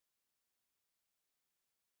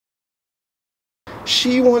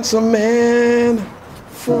She wants a man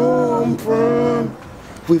from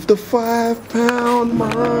with the £5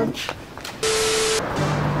 munch.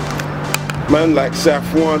 Man like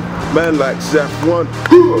Safone, man like Safone,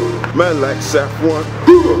 man like Safone,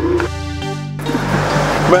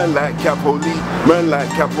 man like Capo Lee, man like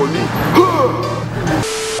Capo Lee.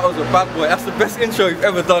 That was a bad boy. That's the best intro you've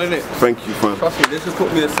ever done, innit? Thank you, fam. Trust me, this has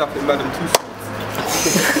put me a Saf in Madam 2.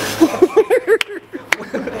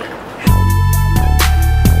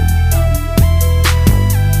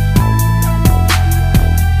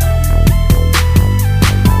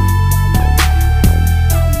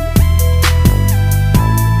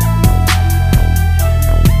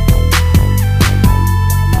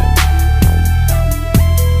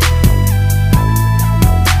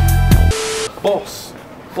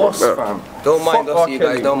 Boss, fam. Don't mind us, you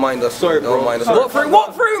guys. Don't mind us. Sorry, bro. Don't mind us. What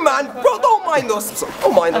through, man? Bro, don't mind us.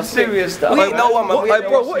 Don't mind us. Serious stuff. We ain't no one, man.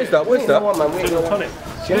 Bro, what is that? What is that? We ain't no one.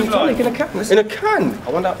 Gin and tonic in a can. In a can? I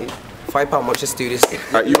wonder £5 much. Just do this.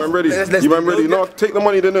 Alright, you man ready? You man ready? No, take the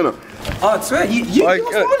money then, innit? Oh, I swear, you give us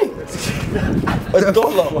the money.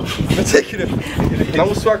 $1. We're taking it. Now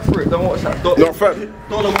we'll swag through it. Don't watch that. No, fam.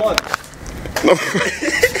 $1. No.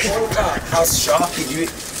 How sharky you.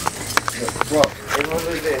 Bro,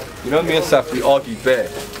 you know me and Saf, we argue bare.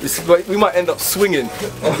 We might end up swinging.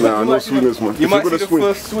 Nah, no swingers, man. You might see the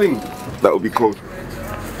first swing. That would be cold.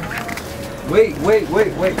 Wait.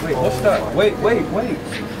 What's that? Wait.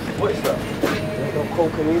 What is that? No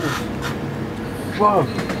cocaine. Wow,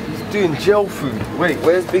 he's doing gel food. Wait,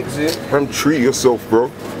 Where's Big Zoo? Man, treat yourself,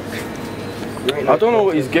 bro. I don't know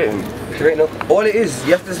what he's getting. There ain't no. All it is,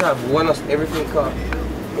 you have to have one of everything car.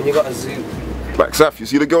 When you got a zoo. Like Saf, you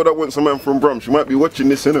see the girl that wants a man from Brum, she might be watching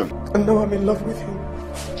this, innit? I know I'm in love with you.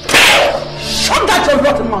 Shut that your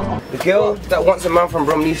rotten mouth. The girl that wants a man from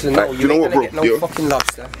Brum needs to know you know ain't what, gonna bro? get no fucking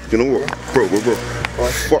lobster. You know what? Bro.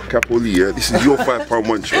 Fuck Capo Lee, yeah? This is your £5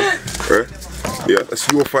 munch, yeah? Right? Yeah, that's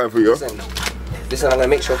your £5, yeah? Listen, I'm gonna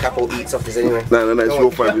make sure Capo eats off this anyway. Nah, it's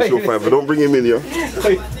your £5, it's your £5. But don't bring him in, yeah?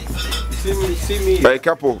 See me. Hey,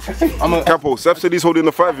 Capo. Capo, Saf said he's holding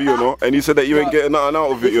the £5, you know? And he said that you ain't getting nothing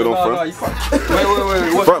out of it, you know, fam? No, you can't.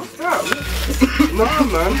 Wait. What's that? No,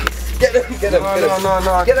 man. Get them.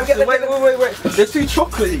 No. Get them. Wait. They're too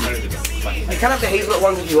chocolatey. You can have the hazelnut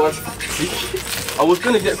ones if you want. I was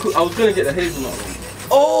gonna get the hazelnut one.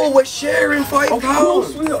 Oh, we're sharing £5. Of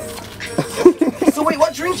course we are. So wait,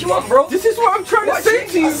 what drink you want, bro? This is what I'm trying to say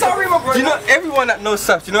to you. I'm sorry, my brother. Do you know everyone that knows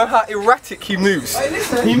Saf? Do you know how erratic he moves? Hey,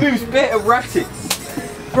 listen. He moves bare erratic.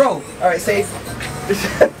 Bro, alright, say.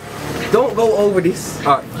 Don't go over this.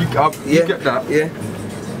 Alright, you get that. Yeah.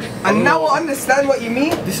 And now I understand what you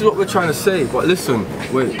mean. This is what we're trying to say, but listen,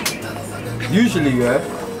 wait. Usually, yeah,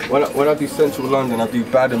 when I do Central London, I do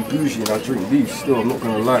Bad and Bougie and I drink these still, I'm not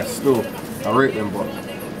gonna lie, still. I rate them, but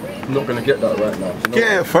I'm not gonna get that right now. You know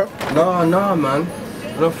Yeah, fam. Nah, man.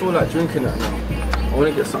 I don't feel like drinking that now. I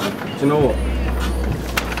wanna get something. Do you know what?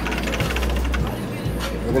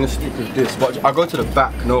 We're gonna stick with this, but I go to the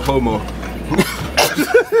back, no homo.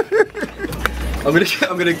 I'm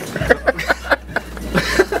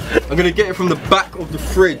gonna get it from the back of the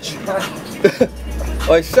fridge.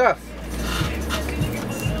 Oi, Saf.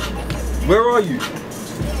 Where are you?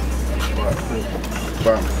 Right, cool.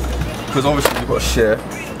 Bam. Because obviously we've got to share.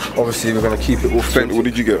 Obviously we're gonna keep it authentic. What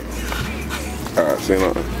did you get? Alright, say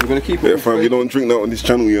nothing. We're gonna keep it Yeah, fam, you don't drink that on this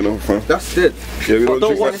channel, you know, fam. That's dead. Yeah, we don't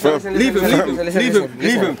drink that, fam. Leave him. That's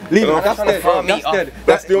dead. That's dead.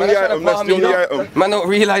 That's the only item, Man, don't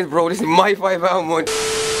realise, bro, this is my £5 one.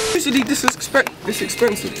 Usually this is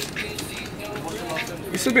expensive.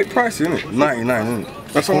 It's a bit pricey, isn't it? 99, isn't it?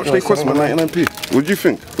 That's how much they cost, man, 99p. What do you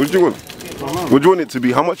think? What do you want? What do you want it to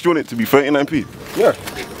be? How much do you want it to be? 39p? Yeah.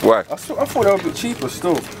 Why? I thought they were a bit cheaper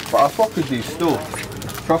still, but I fuck with these still.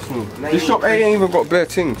 Trust me. This shop ain't even got bare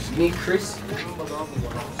things. Me, Chris.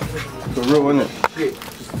 For real, innit?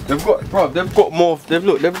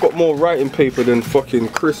 They've got more writing paper than fucking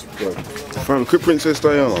Chris, bro. Fam, quit Princess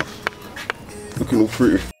Diana. Looking all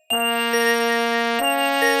pretty.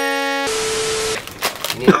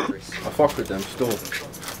 Me, Chris. I fuck with them still.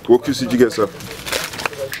 What kiss did you get, sir?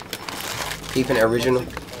 Keeping it original.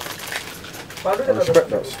 I respect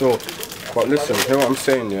that still. But listen, hear what I'm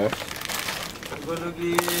saying, yeah?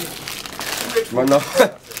 Man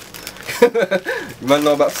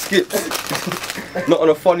know about skips. Not on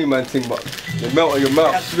a funny man thing, but they melt on your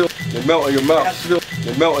mouth still. They melt on your mouth still.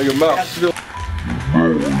 They melt on your mouth still.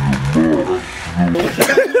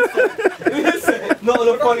 Not on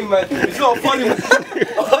a funny man thing. It's not a funny man thing.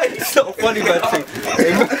 It's not a funny man thing.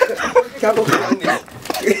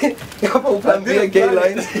 Capo plan be a gay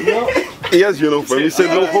line. Yes, you know, fam. We said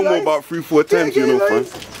no homo about 3-4 times, you know, fam.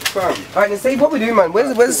 Alright, then say what we do, man.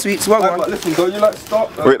 Where's the sweets? What But listen, don't you like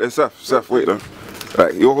start? Wait there, Saf, wait there.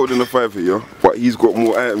 Right, you're holding the 5 here, yo, but he's got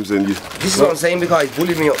more items than you. This is what I'm saying because he's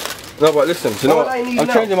bullied me up. No, but listen, do you know what? I need I'm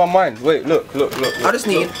now? changing my mind. Wait, look. I just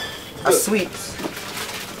need a sweets.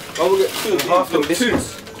 I will get 2 Half them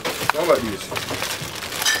biscuits. I like these.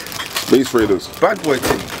 These traders. Bad boy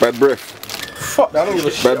thing. Bad breath. Fuck that, I don't give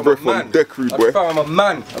a shit. Bad breath from Decru, boy. I'm a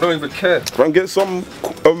man. I don't even care. Man, get some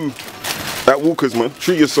at Walker's, man.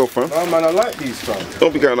 Treat yourself, fam. No, man, I like these, fam.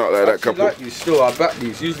 Don't be going out like that, I couple. like these still. I back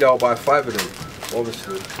these. Usually I'll buy 5 of them.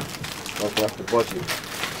 Obviously, I'm gonna have to budget.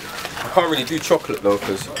 I can't really do chocolate though,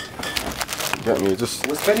 because get me just.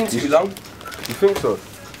 We're spending too long. You think so?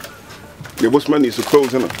 Yeah, what's man needs to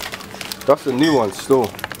close, innit? That's the new one still.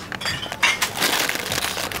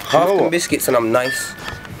 Half them biscuits and I'm nice. I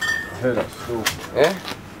hear that still. Yeah?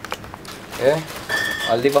 Yeah?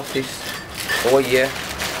 I live off this all year.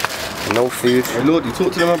 No food. Hey Lord, you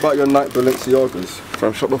talk to them about your night Balenciagas.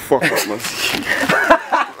 Fam, shut the fuck up, man.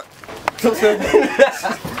 Talk to them.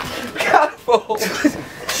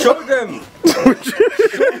 Show them.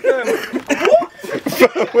 Show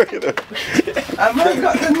them. Wait there. I might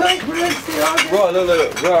got the night Balenciaga. Bro,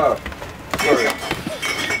 look, bro. Sorry.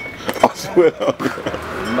 I swear.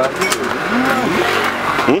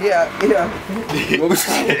 Yeah. What was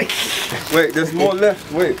it? Wait, there's more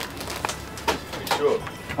left. Wait. Sure.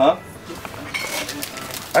 Huh?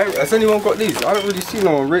 Has anyone got these? I don't really see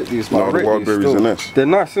no one rate these, but No, I the rate wild these berries still. are nice. They're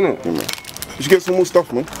nice, innit? Yeah, man. You should get some more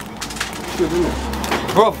stuff, man.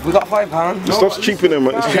 Bro, we got £5. The stuff's cheap in there,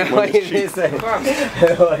 man. It's cheap, man. It's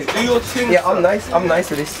cheap. Do your thing. Yeah, I'm nice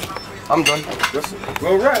with this. I'm done.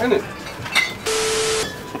 Well, right, innit?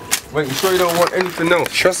 Wait, you sure you don't want anything else?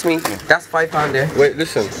 Trust me, that's £5 there. Wait,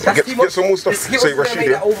 listen. Get some more stuff. Say Rashid,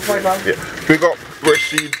 yeah? Over £5. Yeah. Big up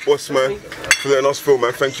Rashid, boss man, for letting us film,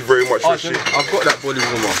 man. Thank you very much, Rashid. I've got that body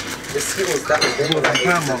warmer. The Skittles, that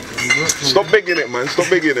Stop begging it, man. Stop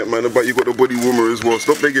begging it, man. But you got the body warmer as well.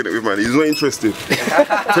 Stop begging it, man. He's not interested.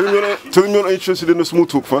 Tell him you're not interested in the small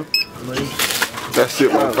talk, fam. That's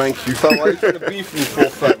it, man. Thank you. Fam, why are you trying to beef me for,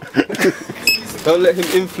 fam? Don't let him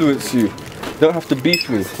influence you. You don't have to beef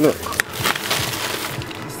me. Look.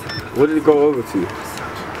 What did it go over to?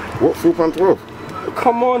 What? £4.12?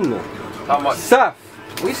 Come on. How much? Saf.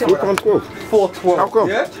 £4.12. 4.12. How come?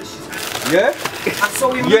 Yeah? Yeah? That's how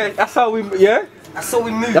we move. Yeah, that's how we, yeah? That's how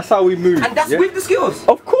we move. That's how we move. And that's yeah? with the skills.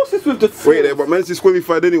 Of course it's with the Wait there, but man's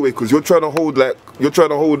disqualified anyway, because you're trying to hold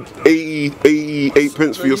 88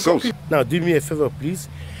 pence for yourselves. Now do me a favor, please.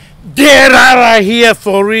 There are here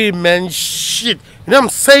for real, man. Shit. You know what I'm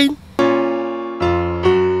saying?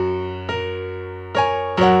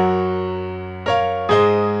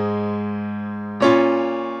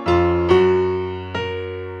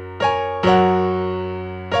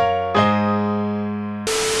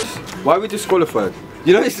 Why are we disqualified?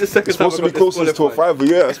 You know it's the second time Supposed to be closest to a fiver,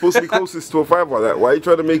 yeah. It's supposed to be closest to a fiver like that. Why are you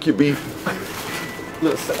trying to make it be?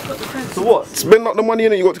 Look, so what? Spend not the money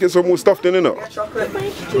in it, you got to get some more stuff then, innit?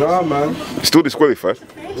 Nah, man. Still disqualified.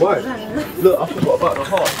 Why? Look, I forgot about the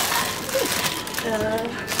heart.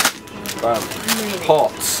 Bam.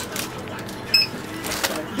 Hearts.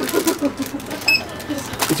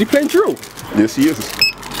 Is he playing drill? Yes, he is.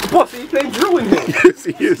 Boss, are you playing drill in here? Yes,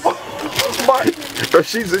 he is.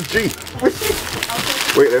 She's a G.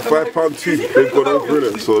 Wait, they're £5.2. They've gone over in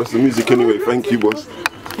it, so that's the music anyway. Thank you, boss.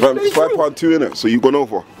 Fam, it's £5.2 in it, so you've gone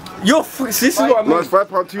over. You're this is what I mean. No, it's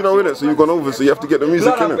 £5.2 now in it, so you've gone over, so you have to get the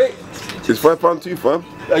music in it. It's £5.2, fam.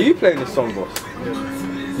 Are you playing this song, boss?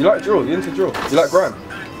 You like drill? You into drill? You like grime?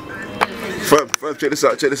 Fam, check this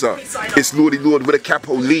out, It's Lordy Lord with a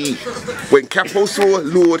Capo Lee. When Capo saw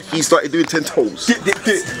Lord, he started doing 10 toes.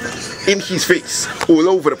 In his face, all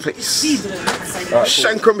over the place. Right,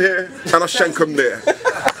 shank him here, and I shank him there.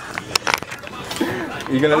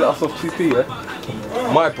 You're gonna let us off 2p, yeah?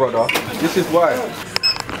 My brother, this is why.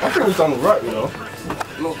 I think we've done right, you know.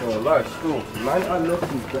 I'm not gonna lie, still. Man, I love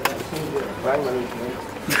you, but I think bang management.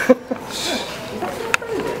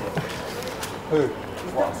 Who?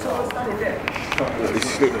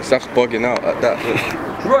 Saf's bugging out at that.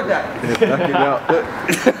 Brother. Bugging out.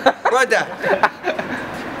 Brother.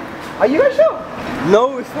 Are you sure?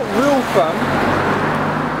 No, it's not real, fam.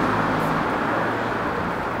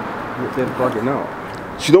 Look, they're bugging out.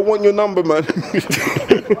 She don't want your number, man.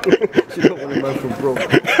 She don't want a man from bro.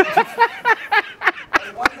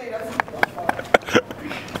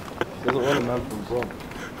 Doesn't want a man from bro.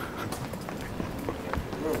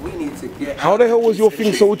 We need to get. How the hell was your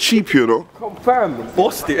thing so cheap, you know? Come fam,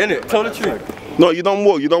 bossed it, innit? Tell the truth. No, you done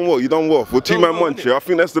well, you done well, you done well. For two-man Munch, yeah, I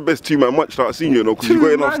think that's the best two-man Munch that I've seen, you know, because you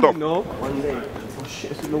got enough stuff. No. One day. Oh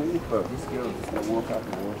shit, it's in the wall, bro. This girl is gonna walk out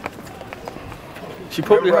the wall. She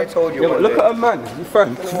probably Remember I told you yeah, but one look day. at her man. You fam.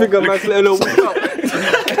 You think her man's letting her walk out?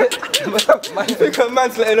 You think her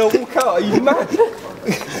man's letting her walk out? Are you mad?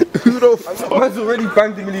 Who the fuck? Man's already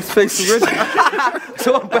banged him in his face already.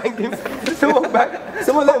 Someone banged him. Someone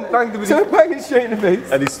let him bang him. Someone banged him straight in the face.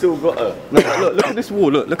 And he's still got her. No, look at this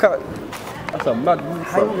wall. Look at. That's a mad wall.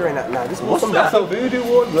 Hanger in that now. This was That's a voodoo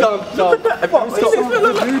wall, bro. Some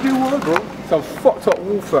voodoo wall, bro. Some fucked up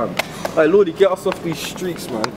wall, fam. Like, Lordy, get us off these streets, man.